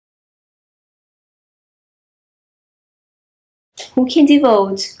who can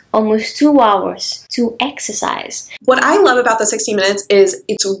devote almost 2 hours to exercise. What I love about the 60 minutes is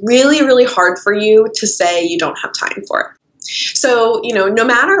it's really, really hard for you to say you don't have time for it. So, no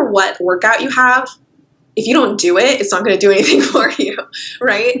matter what workout you have, if you don't do it, it's not going to do anything for you,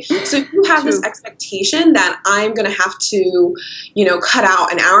 right? So if you have this expectation that I'm going to have to, cut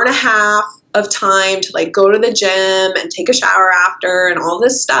out an hour and a half of time to like go to the gym and take a shower after and all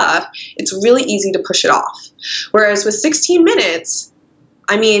this stuff, it's really easy to push it off. Whereas with 16 minutes,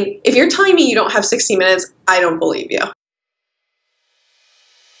 I mean, if you're telling me you don't have 60 minutes, I don't believe you.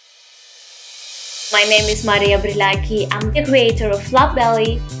 My name is Maria Brilaki. I'm the creator of Flat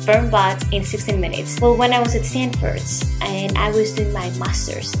Belly, Firm Butt in 16 minutes. Well, when I was at Stanford and I was doing my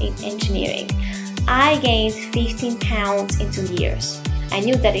master's in engineering, I gained 15 pounds in 2 years. I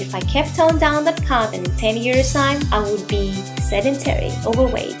knew that if I kept on down that path and in 10 years time, I would be sedentary,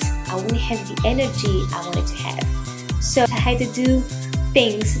 overweight. I wouldn't have the energy I wanted to have. So I had to do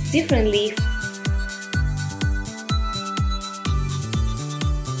things differently.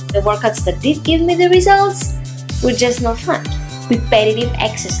 The workouts that did give me the results were just not fun. Repetitive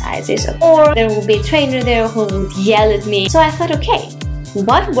exercises, or there would be a trainer there who would yell at me. So I thought, okay,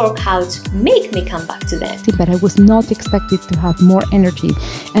 what workouts make me come back to them? But I was not expected to have more energy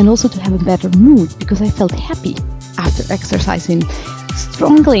and also to have a better mood because I felt happy after exercising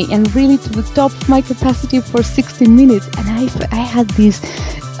strongly and really to the top of my capacity for 60 minutes. And I had this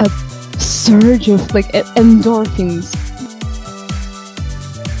surge of like endorphins.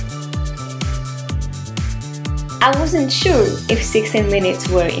 I wasn't sure if 16 minutes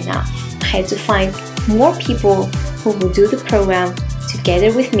were enough. I had to find more people who would do the program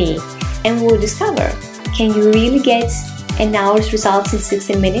together with me and we'll discover, can you really get an hour's results in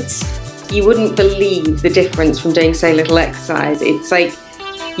 16 minutes? You wouldn't believe the difference from doing so little exercise. It's like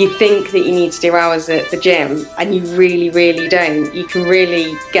you think that you need to do hours at the gym and you really, really don't. You can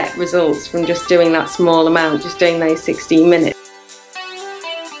really get results from just doing that small amount, just doing those 16 minutes.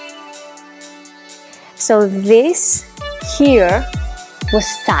 So this here was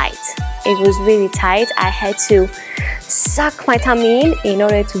tight. It was really tight. I had to suck my tummy in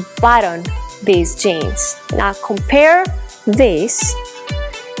order to button these jeans. Now compare this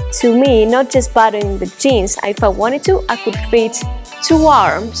to me not just buttoning the jeans. If I wanted to, I could fit 2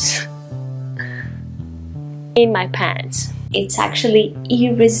 arms in my pants. It's actually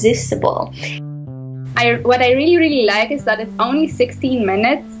irresistible. What I really like is that it's only 16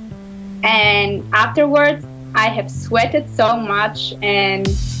 minutes. And afterwards, I have sweated so much and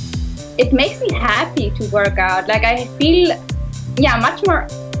it makes me happy to work out. Like I feel, much more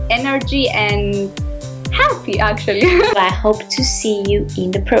energy and happy actually. I hope to see you in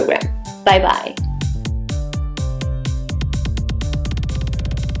the program. Bye bye.